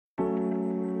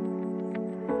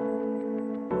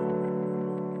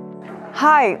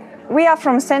Hi, we are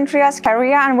from Centria's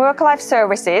Career and Work-Life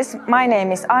Services. My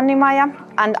name is Anni-Maja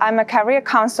and I'm a career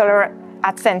counselor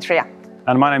at Centria.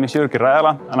 And my name is Jyrki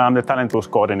Rajala and I'm the Talent Boost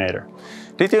Coordinator.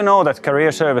 Did you know that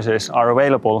career services are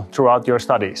available throughout your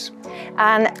studies?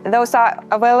 And those are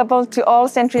available to all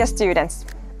Centria students.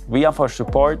 We offer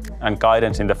support and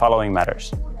guidance in the following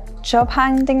matters: job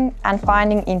hunting and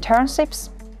finding internships,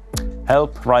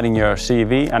 help writing your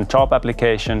CV and job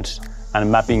applications,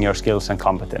 and mapping your skills and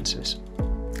competencies.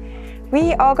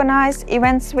 We organize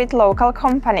events with local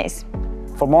companies.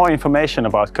 For more information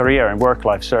about career and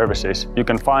work-life services, you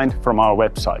can find from our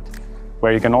website,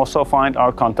 where you can also find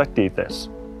our contact details.